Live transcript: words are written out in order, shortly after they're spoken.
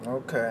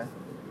Okay.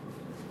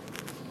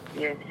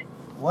 Yes.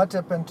 What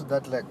happened to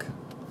that leg?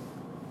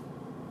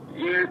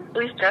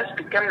 It just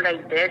became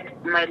like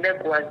that. My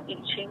leg was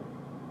itching.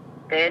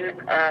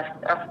 Then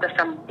after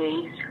some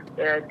days,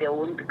 they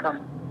won't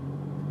come.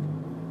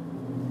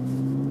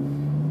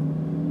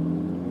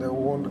 They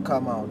won't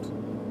come out.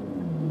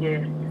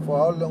 Yes. For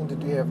how long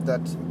did you have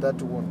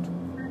that wound?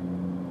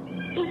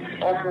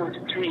 It's almost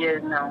 2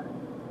 years now.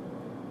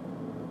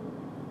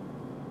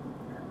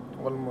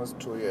 Almost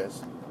 2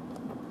 years.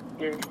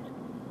 Yes.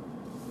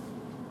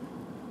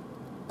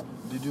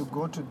 Did you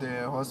go to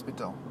the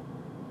hospital?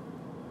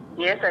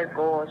 Yes, I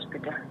go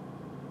hospital.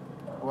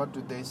 What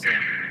do they say?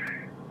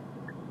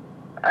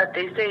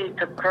 They say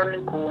it's a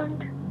chronic wound.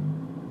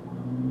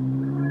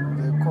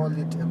 They call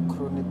it a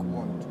chronic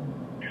wound.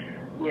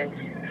 Yes.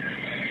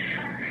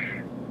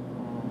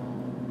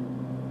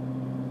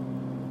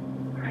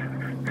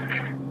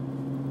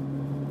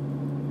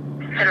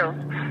 Hello.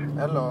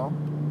 Hello?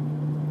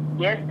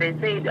 Yes, they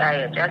say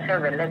I just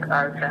have a leg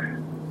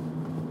ulcer.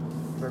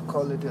 They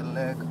call it a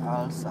leg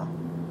ulcer.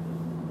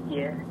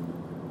 Yes.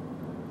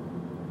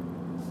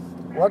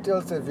 What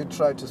else have you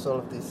tried to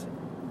solve this?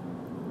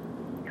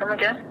 Come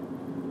again?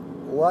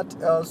 What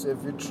else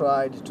have you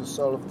tried to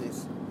solve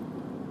this?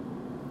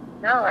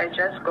 No, I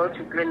just go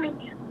to clinic.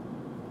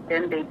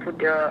 Then they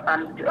put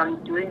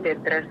I'm doing the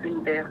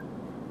dressing there.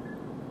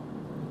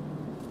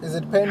 Is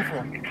it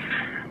painful?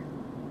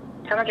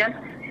 Come again?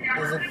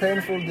 Is it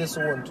painful, this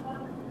wound?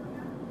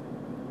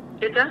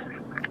 Peter?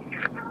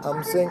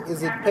 I'm saying,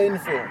 is it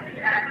painful?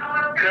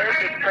 Yes,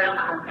 it's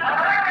painful.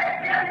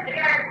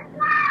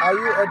 Are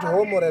you at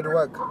home or at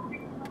work?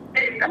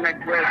 I'm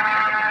at work.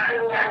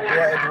 You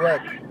are at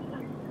work.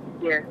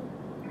 Yes.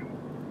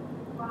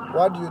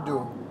 What do you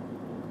do?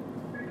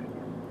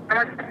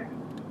 I'm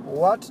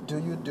What do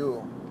you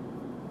do?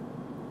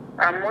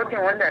 working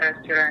on the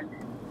restaurant.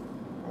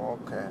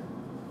 Okay.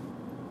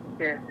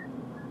 Yes.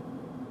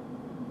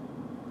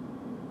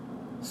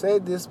 Say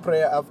this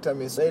prayer after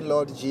me. Say,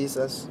 Lord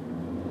Jesus,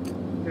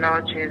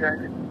 Lord Jesus,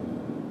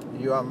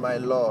 you are my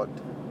Lord.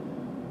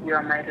 you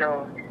are my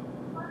Lord.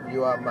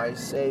 You are my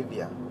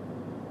Savior.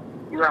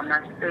 You are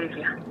my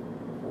Savior.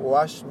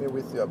 Wash me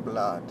with your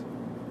blood.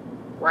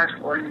 Wash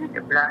all with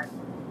the blood.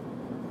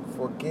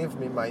 Forgive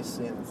me my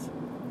sins.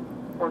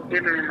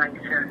 Forgive me my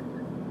sins.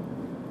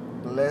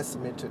 Bless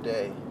me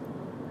today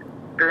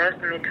Bless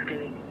me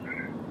today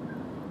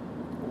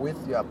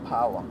with your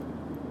power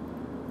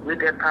with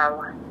the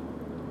power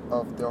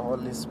of the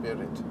Holy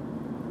Spirit.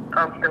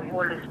 of the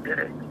Holy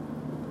Spirit.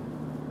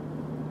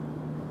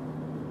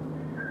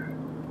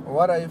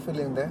 What are you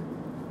feeling there?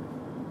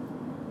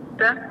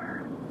 Sir,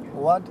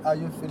 What are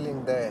you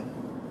feeling there?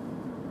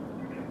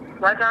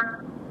 what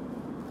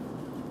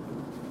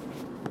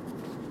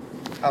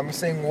I'm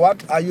saying,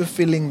 what are you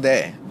feeling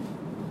there?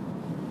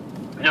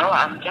 No,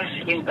 I'm just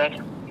feeling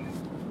better.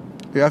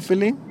 You are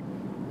feeling?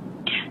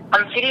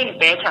 I'm feeling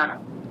better.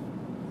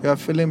 You are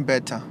feeling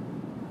better.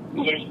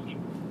 Yes.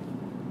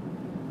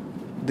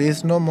 There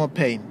is no more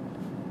pain.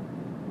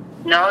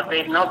 No,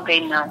 there's no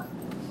pain now.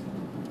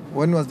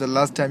 When was the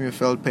last time you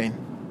felt pain?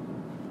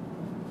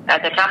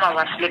 At the time I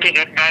was sleeping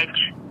at night.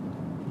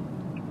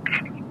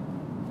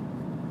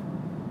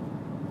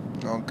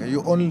 Okay.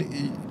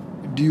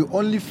 Do you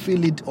only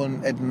feel it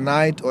at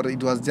night, or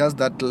it was just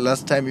that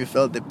last time you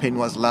felt the pain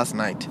was last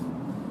night?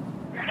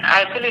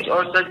 I feel it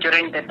also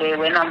during the day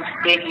when I'm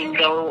standing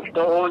the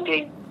whole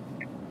day.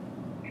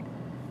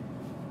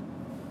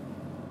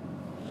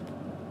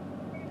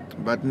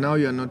 But now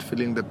you're not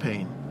feeling the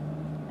pain.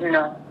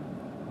 No.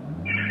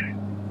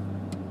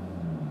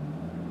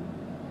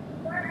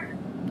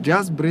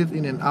 Just breathe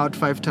in and out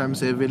 5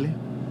 times heavily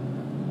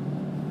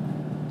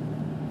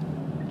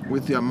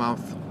with your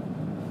mouth.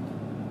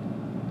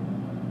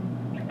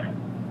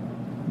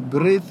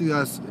 Breathe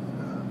yours.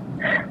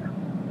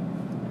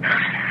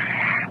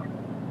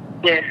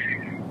 Yes.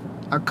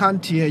 I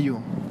can't hear you.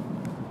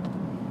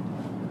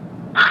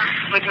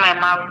 With my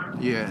mouth.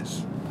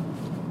 Yes.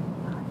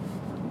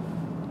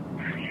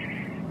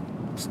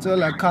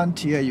 Still, I can't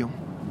hear you.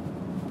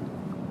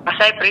 As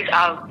I breathe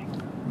out.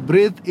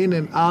 Breathe in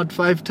and out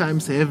 5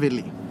 times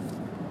heavily.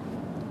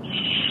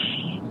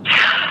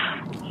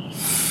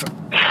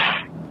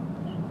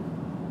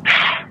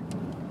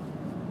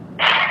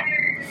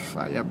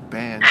 Fire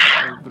burn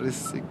every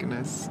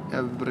sickness,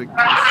 every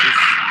curses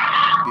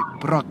be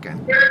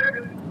broken.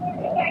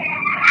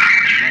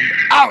 And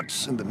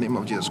out in the name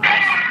of Jesus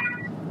Christ.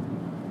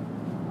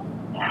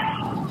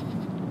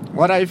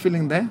 What are you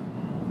feeling there?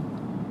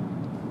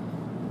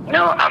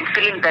 No, I'm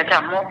feeling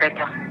better, more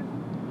better.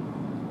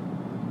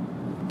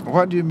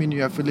 What do you mean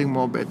you are feeling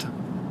more better?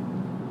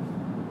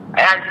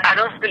 I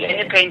don't feel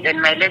any pain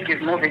and my leg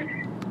is moving.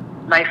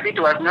 My feet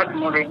was not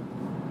moving.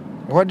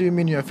 What do you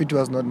mean your feet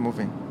was not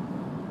moving?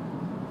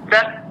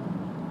 Sir?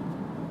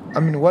 I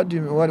mean, what do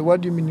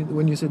you mean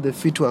when you say the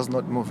feet was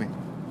not moving?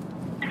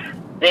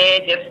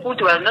 The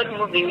foot was not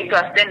moving, it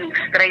was standing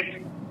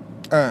straight.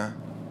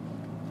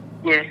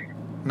 Yes.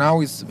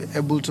 Now it's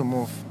able to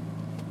move.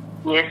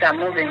 Yes, I'm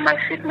moving my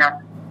feet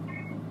now.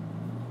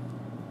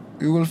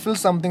 You will feel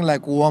something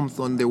like warmth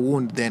on the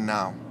wound there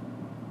now.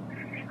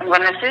 I'm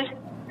gonna see.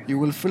 You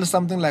will feel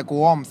something like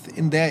warmth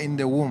in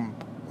the womb,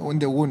 in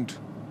the wound.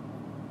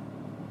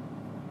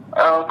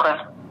 Okay.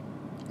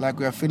 Like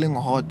we are feeling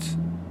hot.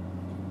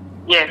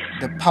 Yes.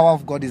 The power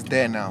of God is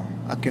there now.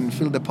 I can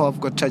feel the power of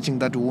God touching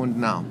that wound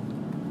now.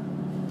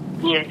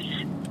 Yes.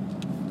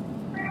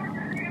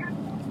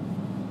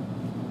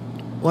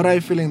 What are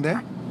you feeling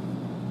there?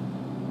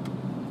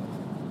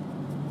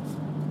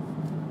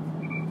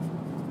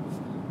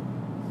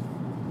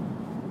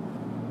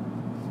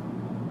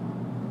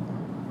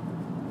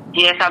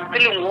 Yes, I'm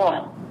feeling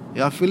warm.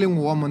 You are feeling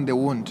warm on the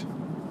wound.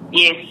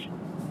 Yes.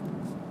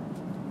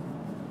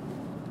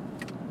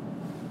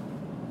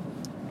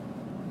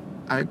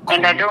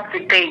 And I don't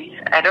feel pain.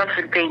 I don't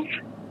feel pain.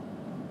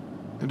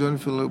 You don't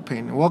feel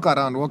pain. Walk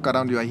around,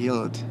 you are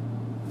healed.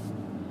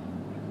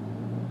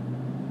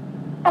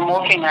 I'm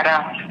walking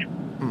around.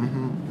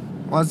 Mm-hmm.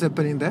 What's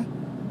happening there?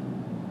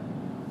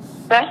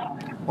 Sir?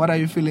 What are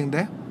you feeling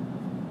there?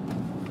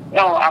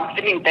 No, I'm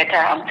feeling better.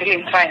 I'm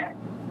feeling fine.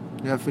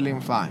 You are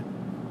feeling fine.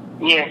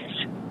 Yes.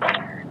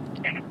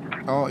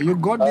 Oh, you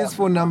got this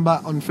phone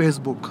number on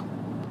Facebook?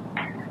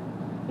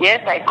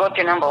 Yes, I got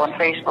your number on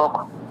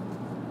Facebook.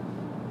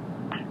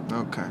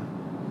 Okay.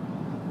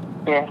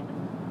 Yes.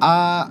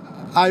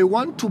 I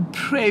want to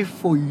pray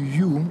for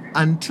you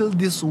until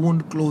this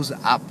wound closes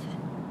up.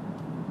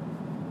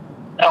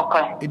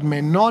 Okay. It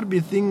may not be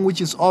thing which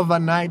is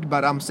overnight,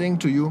 but I'm saying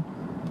to you,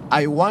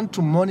 I want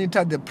to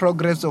monitor the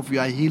progress of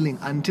your healing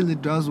until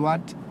it does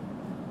what?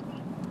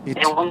 It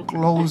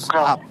closes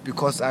up,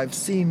 because I've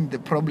seen the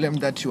problem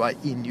that you are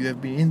in. You have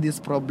been in this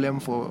problem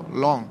for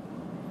long.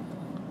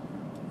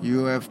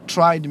 You have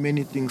tried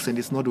many things and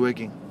it's not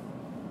working.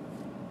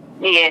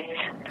 Yes.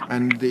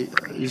 And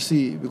you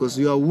see, because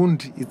your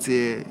wound, it's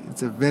a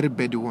very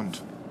bad wound.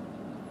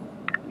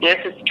 Yes,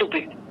 it's too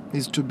big.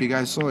 It's too big.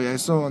 I saw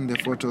on the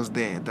photos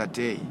there that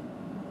day.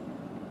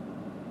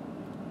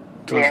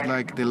 It was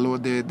like the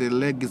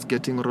leg is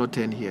getting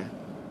rotten here.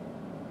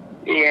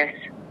 Yes.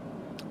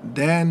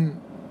 Then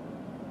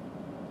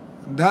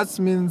that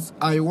means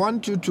I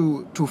want you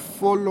to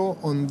follow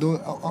on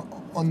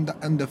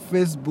the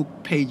Facebook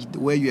page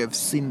where you have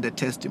seen the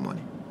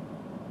testimony.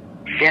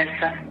 Yes,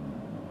 sir.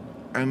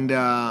 And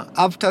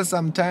after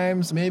some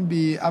times,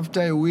 maybe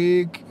after a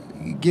week,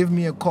 give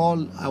me a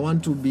call. I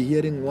want to be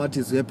hearing what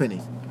is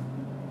happening.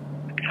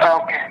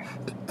 Okay.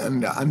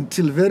 And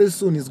until very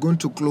soon, it's going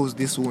to close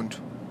this wound.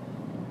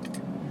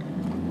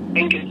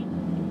 Thank you.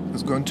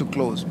 It's going to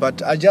close.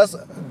 But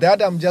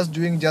I'm just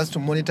doing just to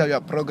monitor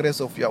your progress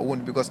of your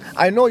wound, because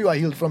I know you are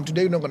healed. From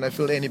today, you're not going to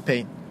feel any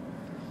pain.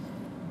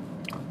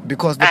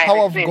 Because the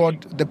power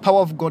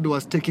of God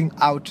was taking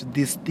out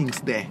these things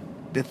there.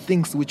 The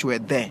things which were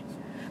there.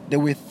 There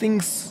were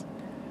things,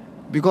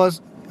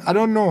 because I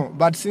don't know,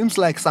 but it seems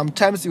like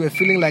sometimes you were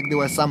feeling like there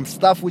was some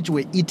stuff which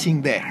were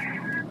eating there.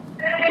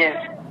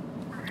 Yes.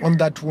 On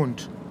that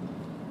wound.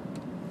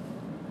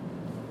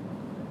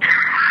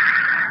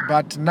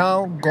 But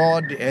now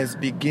God has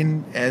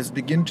begin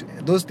to,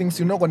 those things,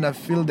 you're not going to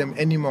feel them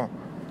anymore.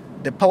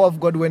 The power of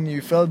God, when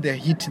you felt the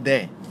heat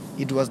there,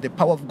 it was the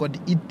power of God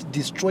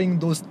destroying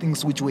those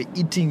things which were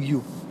eating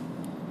you.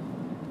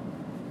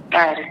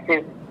 I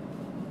receive.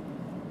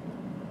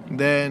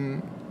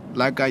 Then,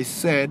 like I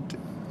said,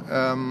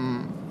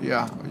 very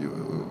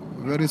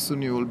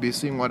soon you will be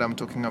seeing what I'm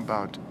talking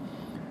about.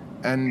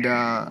 And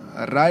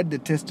write the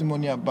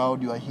testimony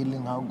about your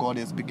healing, how God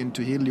has begun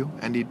to heal you.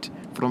 And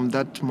from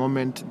that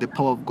moment, the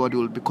power of God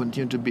will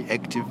continue to be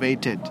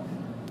activated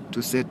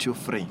to set you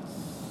free.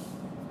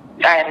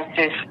 I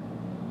receive.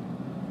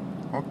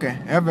 Okay.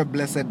 Have a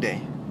blessed day.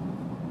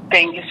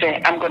 Thank you, sir.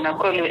 I'm going to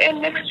call you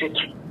next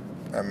week.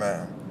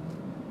 Amen.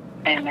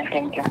 Amen.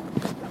 Thank you.